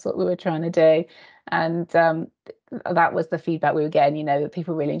because that's what we were trying to do. And that was the feedback we were getting, you know, that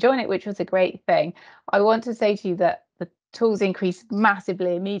people really enjoying it, which was a great thing. I want to say to you that the tools increased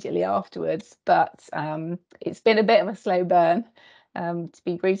massively immediately afterwards, but it's been a bit of a slow burn, to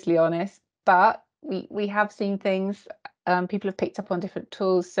be brutally honest. But we have seen things, people have picked up on different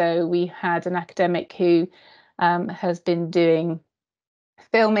tools. So we had an academic who has been doing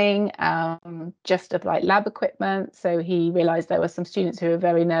filming just of like lab equipment. So he realized there were some students who were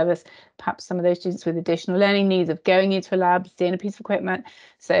very nervous, perhaps some of those students with additional learning needs of going into a lab, seeing a piece of equipment.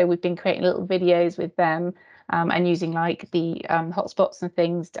 So we've been creating little videos with them and using like the hotspots and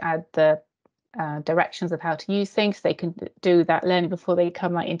things to add the directions of how to use things so they can do that learning before they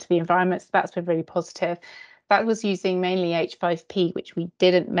come like into the environment. So that's been really positive. That was using mainly H5P, which we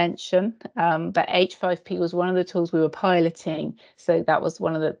didn't mention, but H5P was one of the tools we were piloting. So that was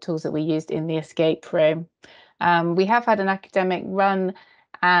one of the tools that we used in the escape room. We have had an academic run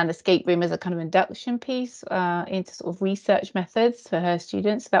an escape room as a kind of induction piece into sort of research methods for her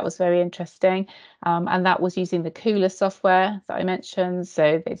students. So that was very interesting. And that was using the Cooler software that I mentioned.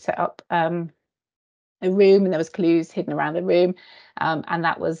 So they'd set up a room and there was clues hidden around the room. And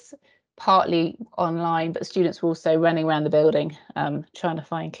that was partly online, but students were also running around the building trying to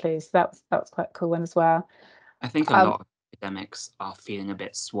find clues. So that was quite a cool one as well. I think a lot of academics are feeling a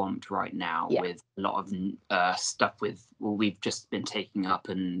bit swamped right now with a lot of stuff we've just been taking up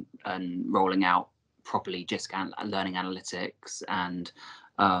and rolling out properly just learning analytics and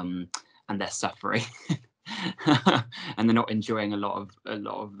they're suffering and they're not enjoying a lot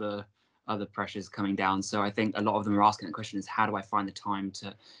of the other pressures coming down. So I think a lot of them are asking the question is, how do I find the time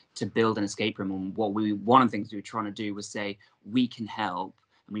to build an escape room? And one of the things we were trying to do was say we can help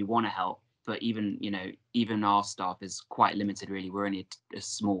and we want to help, but even our staff is quite limited really. We're only a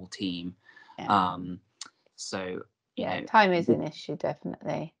small team. So time is an issue,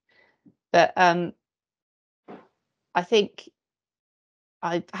 definitely. But I think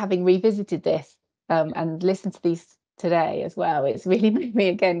having revisited this and listened to these today as well, it's really made me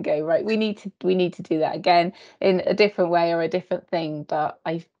again go, right, we need to do that again in a different way or a different thing. But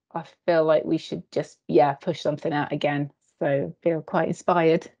I feel like we should just push something out again. So I feel quite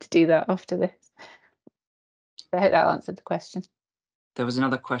inspired to do that after this. So I hope that answered the question. There was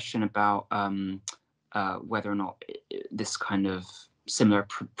another question about whether or not this kind of similar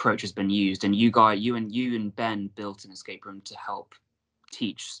approach has been used, and you and Ben built an escape room to help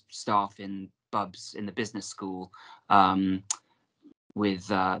teach staff in BUBS in the business school with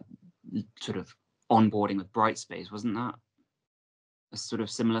sort of onboarding with Brightspace. Wasn't that a sort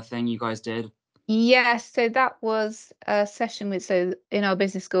of similar thing you guys did? Yes, so that was a session so in our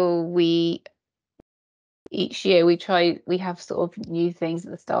business school we each year we have sort of new things that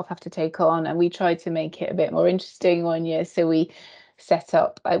the staff have to take on, and we try to make it a bit more interesting one year. So we set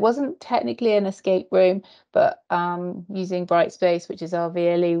up, it wasn't technically an escape room, but using Brightspace, which is our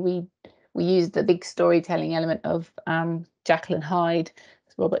VLE, we used the big storytelling element of Jekyll and Hyde.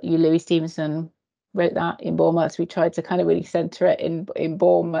 Robert Louis Stevenson wrote that in Bournemouth. We tried to kind of really centre it in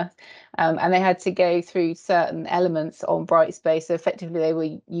Bournemouth, and they had to go through certain elements on Brightspace. So effectively, they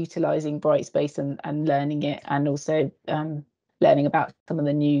were utilising Brightspace and learning it, and also learning about some of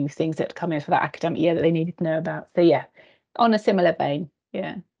the new things that come in for that academic year that they needed to know about. So yeah, on a similar vein,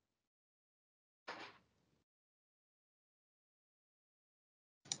 yeah.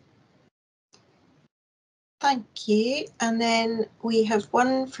 Thank you. And then we have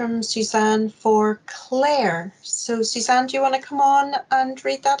one from Suzanne for Claire. So Suzanne, do you want to come on and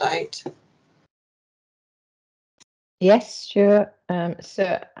read that out? Yes, sure.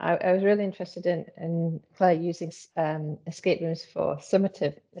 So I was really interested in Claire using escape rooms for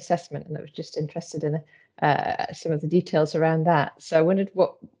summative assessment, and I was just interested in some of the details around that. So I wondered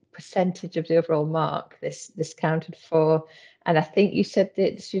what percentage of the overall mark this counted for. And I think you said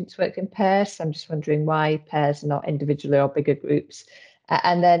that the students worked in pairs. So I'm just wondering why pairs, not individually or bigger groups.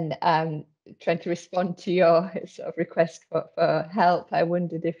 And then trying to respond to your sort of request for help, I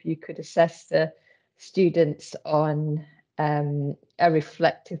wondered if you could assess the students on a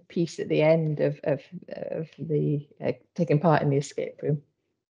reflective piece at the end of the taking part in the escape room.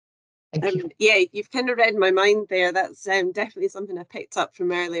 Thank you. Yeah, you've kind of read my mind there. That's definitely something I picked up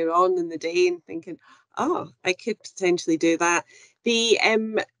from earlier on in the day and thinking, oh, I could potentially do that.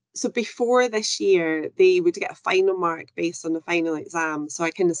 So before this year, they would get a final mark based on the final exam. So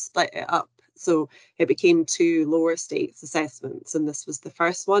I kind of split it up. So it became 2 lower stakes assessments, and this was the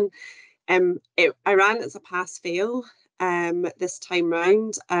first one. I ran it as a pass-fail this time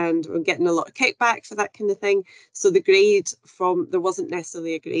round, and we're getting a lot of kickback for that kind of thing. So the grade there wasn't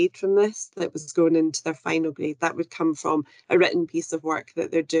necessarily a grade from this that was going into their final grade. That would come from a written piece of work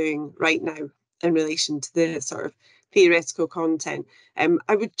that they're doing right now in relation to the sort of theoretical content.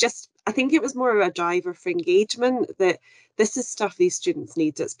 I think it was more of a driver for engagement, that this is stuff these students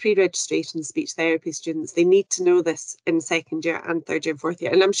need. It's pre-registration speech therapy students. They need to know this in second year and third year and fourth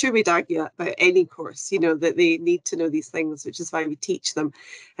year. And I'm sure we'd argue that about any course, that they need to know these things, which is why we teach them.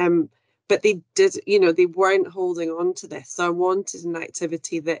 But they did, they weren't holding on to this. So I wanted an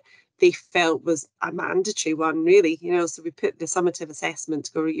activity that they felt was a mandatory one, really, so we put the summative assessment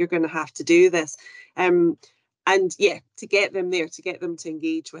to go, you're going to have to do this. And yeah, to get them there, to get them to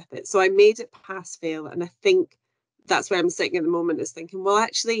engage with it. So I made it pass fail. And I think that's where I'm sitting at the moment, is thinking, well,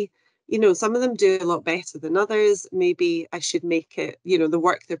 actually, some of them do a lot better than others. Maybe I should make it, the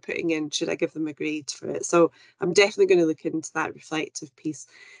work they're putting in, should I give them a grade for it? So I'm definitely going to look into that reflective piece.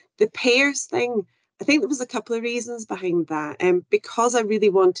 The pairs thing, I think there was a couple of reasons behind that. Because I really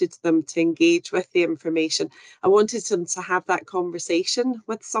wanted them to engage with the information, I wanted them to have that conversation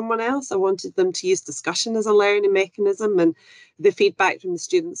with someone else. I wanted them to use discussion as a learning mechanism. And the feedback from the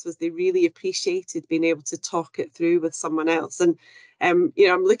students was they really appreciated being able to talk it through with someone else. And I'm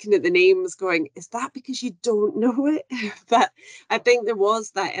looking at the names going, is that because you don't know it? But I think there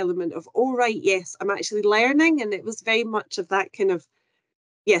was that element of, oh, right, yes, I'm actually learning. And it was very much of that kind of,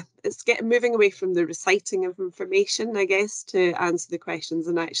 yeah, it's moving away from the reciting of information, I guess, to answer the questions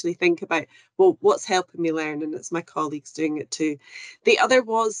and actually think about, well, what's helping me learn? And it's my colleagues doing it too. The other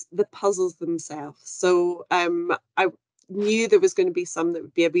was the puzzles themselves. So I knew there was going to be some that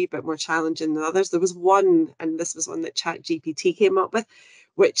would be a wee bit more challenging than others. There was one, and this was one that ChatGPT came up with,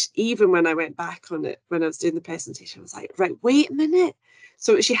 which even when I went back on it, when I was doing the presentation, I was like, right, wait a minute.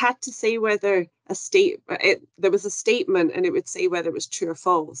 So she had to say whether there was a statement, and it would say whether it was true or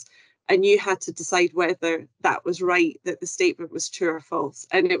false. And you had to decide whether that was right, that the statement was true or false.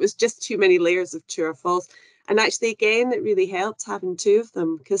 And it was just too many layers of true or false. And actually, again, it really helped having 2 of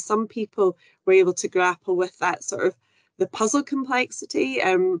them, because some people were able to grapple with that sort of the puzzle complexity,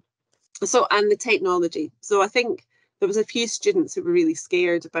 and the technology. So I think there was a few students who were really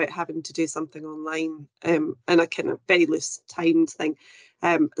scared about having to do something online, and a kind of very loose timed thing.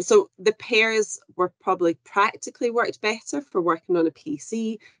 So the pairs were probably practically worked better for working on a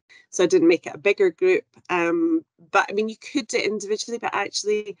PC. So I didn't make it a bigger group. But I mean, you could do it individually, but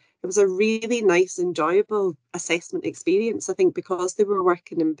actually it was a really nice, enjoyable assessment experience. I think because they were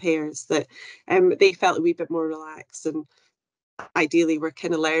working in pairs, that they felt a wee bit more relaxed, and ideally we're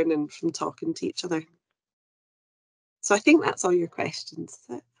kind of learning from talking to each other. So I think that's all your questions.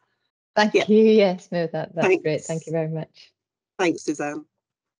 Thank you. Yes, no, that's Thanks. great. Thank you very much. Thanks, Suzanne.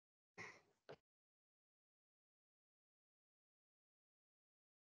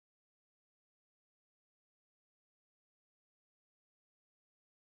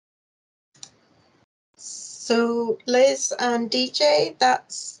 So Liz and DJ,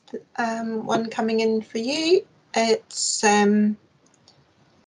 that's one coming in for you. It's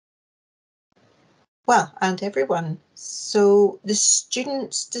well, and everyone. So the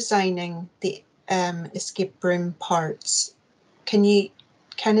students designing the escape room parts, can you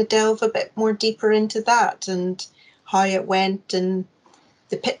kind of delve a bit more deeper into that and how it went and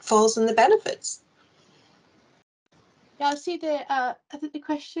the pitfalls and the benefits? Yeah, I see I think the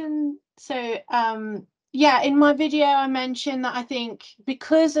question. So yeah, in my video I mentioned that I think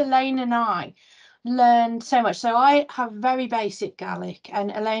because Elaine and I learned so much. So I have very basic Gaelic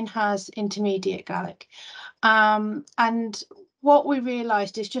and Elaine has intermediate Gaelic. And what we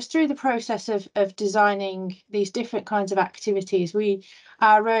realised is just through the process of designing these different kinds of activities,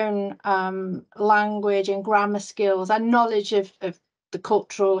 our own language and grammar skills and knowledge of the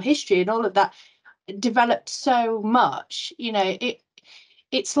cultural history and all of that developed so much. You know,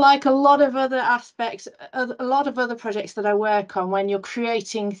 it's like a lot of other aspects, a lot of other projects that I work on, when you're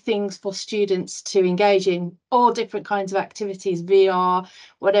creating things for students to engage in, all different kinds of activities, VR,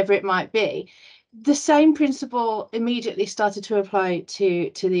 whatever it might be. The same principle immediately started to apply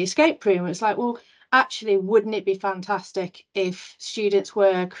to the escape room. It's like, well, actually, wouldn't it be fantastic if students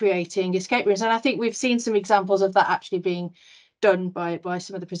were creating escape rooms? And I think we've seen some examples of that actually being done by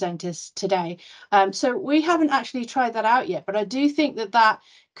some of the presenters today. So we haven't actually tried that out yet, but I do think that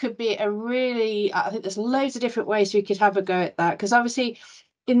could be a really, I think there's loads of different ways we could have a go at that, because obviously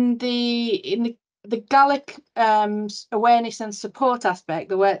in the Gaelic awareness and support aspect,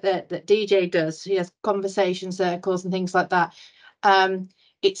 the work that DJ does, he has conversation circles and things like that.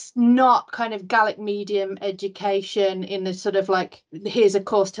 It's not kind of Gaelic medium education in the sort of like, here's a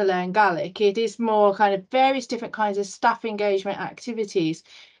course to learn Gaelic. It is more kind of various different kinds of staff engagement activities.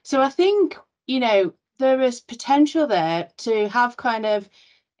 So I think, you know, there is potential there to have kind of,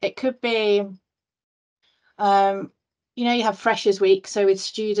 it could be, you know, you have Freshers Week. So with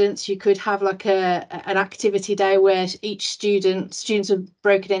students, you could have like an activity day where each students are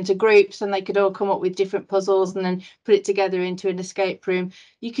broken into groups and they could all come up with different puzzles and then put it together into an escape room.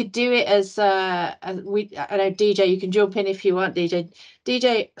 You could do it as I know DJ, you can jump in if you want, DJ.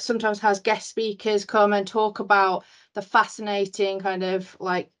 DJ sometimes has guest speakers come and talk about the fascinating kind of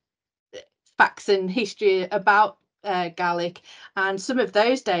like facts and history about Gaelic, and some of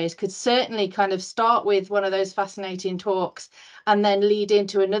those days could certainly kind of start with one of those fascinating talks and then lead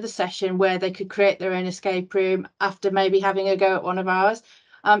into another session where they could create their own escape room after maybe having a go at one of ours.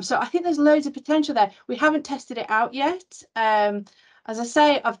 So I think there's loads of potential there. We haven't tested it out yet. As I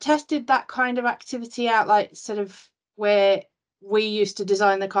say, I've tested that kind of activity out, like sort of where we used to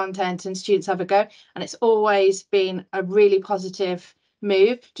design the content and students have a go, and it's always been a really positive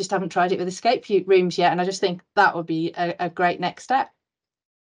move. Just haven't tried it with escape rooms yet, and I just think that would be a great next step.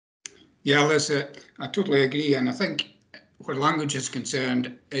 Yeah, Liz, I totally agree, and I think where language is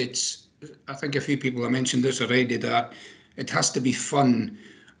concerned, I think a few people have mentioned this already, that it has to be fun,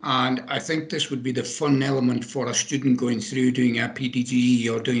 and I think this would be the fun element for a student going through doing a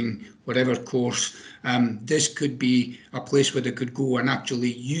PDGE or doing whatever course. This could be a place where they could go and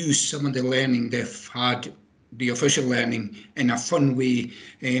actually use some of the learning they've had, the official learning, in a fun way,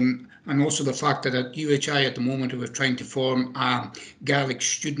 and also the fact that at UHI at the moment we're trying to form a Gaelic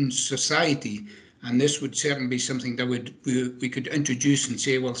Students Society, and this would certainly be something that we could introduce and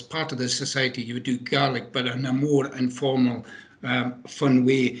say, well, as part of the society you would do Gaelic, but in a more informal, fun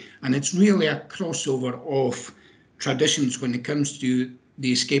way. And it's really a crossover of traditions when it comes to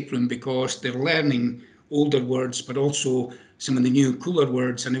the escape room, because they're learning older words, but also some of the new cooler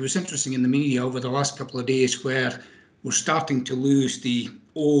words. And it was interesting in the media over the last couple of days where we're starting to lose the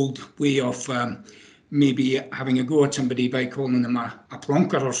old way of maybe having a go at somebody by calling them a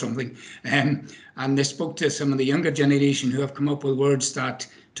plonker or something. And they spoke to some of the younger generation who have come up with words that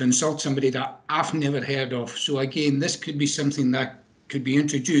to insult somebody that I've never heard of. So again, this could be something that could be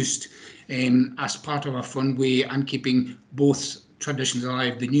introduced as part of a fun way, and keeping both traditions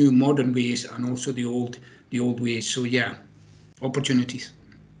alive, the new modern ways and also the old ways. So yeah, opportunities.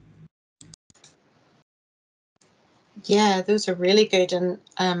 Yeah, those are really good, and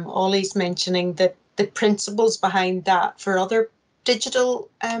Ollie's mentioning that the principles behind that for other digital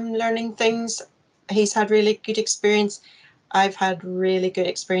learning things, he's had really good experience. I've had really good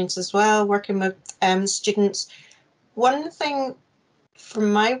experience as well working with students. One thing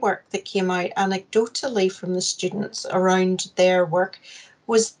from my work that came out anecdotally from the students around their work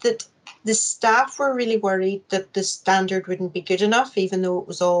was that the staff were really worried that the standard wouldn't be good enough, even though it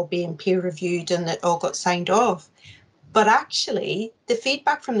was all being peer reviewed and it all got signed off. But actually, the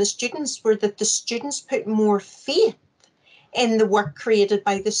feedback from the students were that the students put more faith in the work created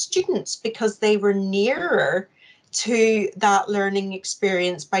by the students, because they were nearer to that learning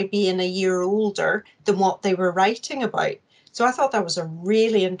experience by being a year older than what they were writing about. So I thought that was a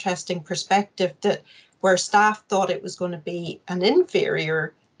really interesting perspective, that where staff thought it was going to be an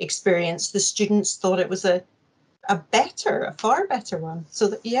inferior experience, the students thought it was a far better one. So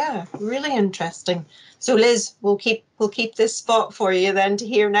that, yeah, really interesting. So Liz, we'll keep this spot for you then to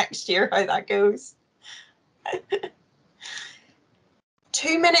hear next year how that goes.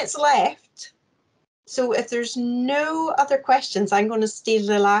 2 minutes left. So if there's no other questions, I'm going to steal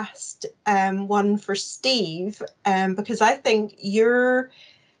the last one for Steve, because I think your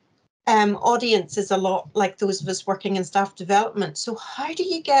audience is a lot like those of us working in staff development. So how do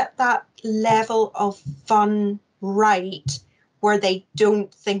you get that level of fun right where they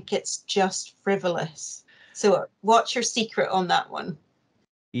don't think it's just frivolous? So what's your secret on that one?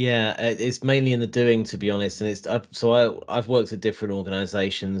 Yeah, it's mainly in the doing, to be honest. And I've worked at different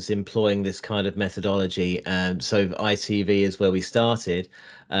organizations employing this kind of methodology. So ITV is where we started.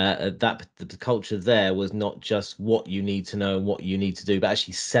 The culture there was not just what you need to know and what you need to do, but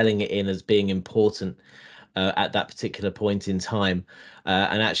actually selling it in as being important at that particular point in time.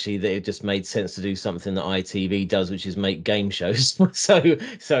 And actually, it just made sense to do something that ITV does, which is make game shows. so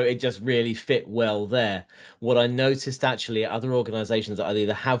it just really fit well there. What I noticed actually at other organizations that I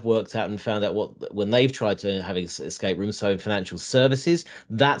either have worked out and found out when they've tried to have escape rooms, so in financial services,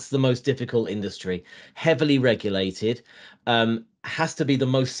 that's the most difficult industry, heavily regulated, has to be the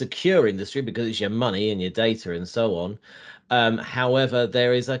most secure industry because it's your money and your data and so on. However,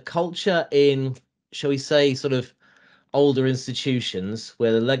 there is a culture in, shall we say, sort of older institutions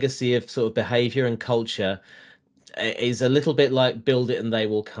where the legacy of sort of behavior and culture is a little bit like build it and they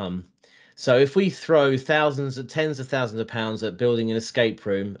will come. So if we throw tens of thousands of pounds at building an escape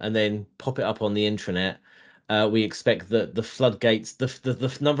room and then pop it up on the intranet, we expect that the floodgates,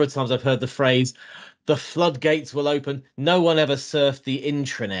 the number of times I've heard the phrase, the floodgates will open. No one ever surfed the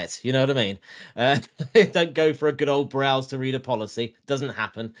intranet. You know what I mean? Don't go for a good old browse to read a policy. Doesn't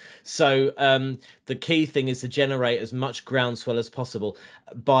happen. So the key thing is to generate as much groundswell as possible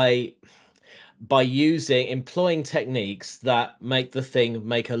by employing techniques that make the thing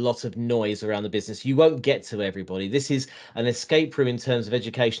make a lot of noise around the business. You won't get to everybody. This is an escape room in terms of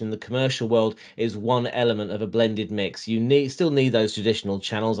education in the commercial world is one element of a blended mix. You still need those traditional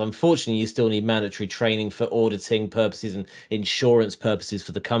channels. Unfortunately, you still need mandatory training for auditing purposes and insurance purposes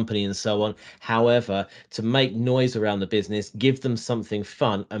for the company and so on. However, to make noise around the business, give them something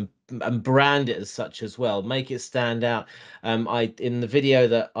fun and brand it as such as well, make it stand out. In the video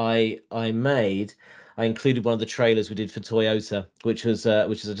that I made, I included one of the trailers we did for Toyota, which is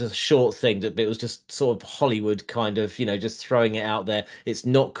just a short thing, but it was just sort of Hollywood kind of, just throwing it out there. It's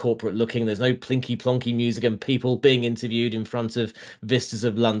not corporate looking. There's no plinky plonky music and people being interviewed in front of vistas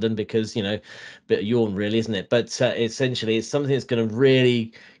of London because, bit of yawn really, isn't it? But essentially, it's something that's going to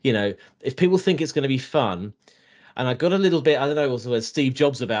really, if people think it's going to be fun. And I got a little bit, I don't know, also as Steve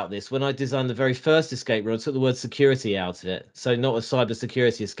Jobs about this. When I designed the very first escape room, I took the word security out of it. So not a cyber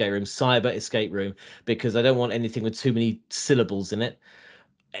security escape room, cyber escape room, because I don't want anything with too many syllables in it.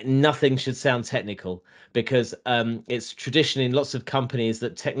 Nothing should sound technical because it's tradition in lots of companies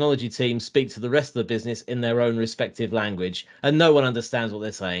that technology teams speak to the rest of the business in their own respective language and no one understands what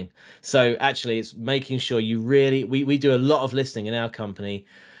they're saying. So actually it's making sure you really, we do a lot of listening in our company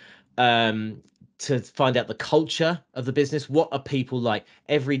to find out the culture of the business. What are people like?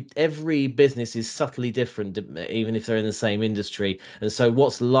 Every business is subtly different, even if they're in the same industry. And so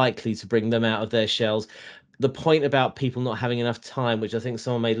what's likely to bring them out of their shells? The point about people not having enough time, which I think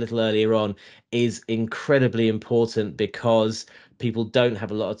someone made a little earlier on, is incredibly important because people don't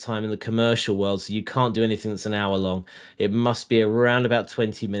have a lot of time in the commercial world. So you can't do anything that's an hour long. It must be around about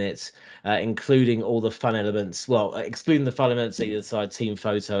 20 minutes, including all the fun elements. Well, excluding the fun elements either side, team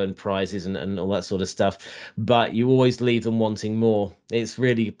photo and prizes and all that sort of stuff. But you always leave them wanting more. It's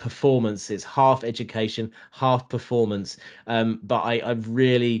really performance. It's half education, half performance. But I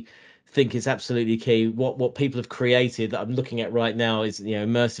really think it's absolutely key. What people have created that I'm looking at right now is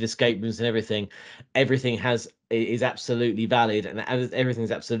immersive escape rooms and everything. Everything is absolutely valid and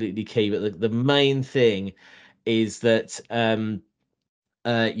everything's absolutely key. But the main thing is that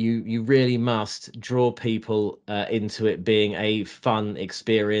you really must draw people into it being a fun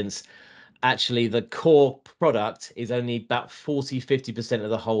experience. Actually, the core product is only about 40-50% of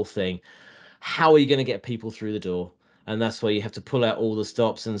the whole thing. How are you going to get people through the door? And that's where you have to pull out all the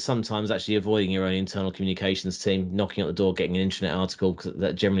stops, and sometimes actually avoiding your own internal communications team, knocking at the door, getting an internet article, because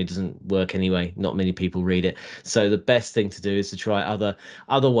that generally doesn't work anyway. Not many people read it. So the best thing to do is to try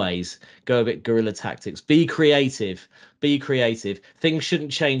other ways. Go a bit guerrilla tactics. Be creative. Be creative. Things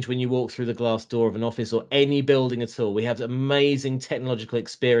shouldn't change when you walk through the glass door of an office or any building at all. We have amazing technological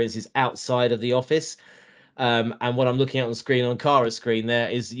experiences outside of the office. And what I'm looking at on the screen, on Cara's screen there,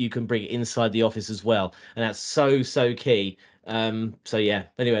 is you can bring it inside the office as well. And that's so key. So yeah,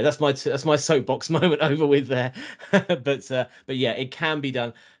 anyway, that's my soapbox moment over with there. But yeah, it can be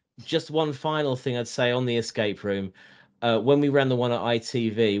done. Just one final thing I'd say on the escape room. When we ran the one at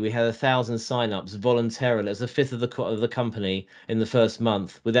ITV, we had 1,000 sign-ups voluntarily. As a fifth of the company in the first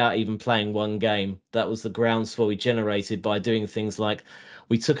month without even playing one game. That was the groundswell we generated by doing things like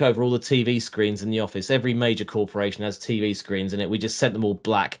we took over all the TV screens in the office. Every major corporation has TV screens in it. We just sent them all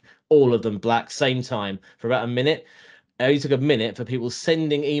black, all of them black, same time for about a minute. It only took a minute for people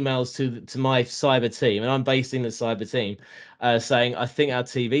sending emails to my cyber team, and I'm based in the cyber team, saying, I think our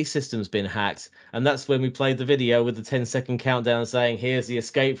TV system's been hacked. And that's when we played the video with the 10-second countdown saying, here's the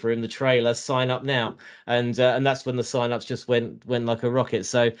escape room, the trailer, sign up now. And that's when the sign-ups just went like a rocket.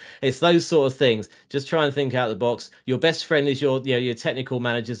 So it's those sort of things. Just try and think out the box. Your best friend is your technical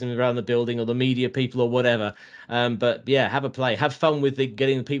managers around the building, or the media people, or whatever. But yeah, have a play. Have fun with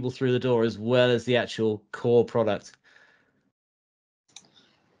getting the people through the door as well as the actual core product.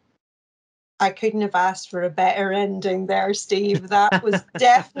 I couldn't have asked for a better ending there, Steve. That was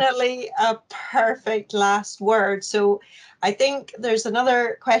definitely a perfect last word. So I think there's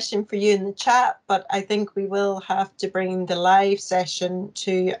another question for you in the chat, but I think we will have to bring the live session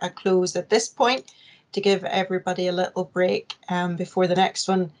to a close at this point to give everybody a little break before the next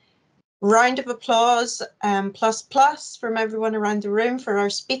one. Round of applause plus from everyone around the room for our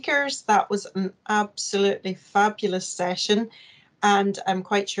speakers. That was an absolutely fabulous session. And I'm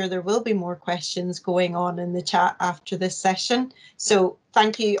quite sure there will be more questions going on in the chat after this session. So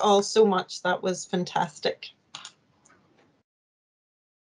thank you all so much. That was fantastic.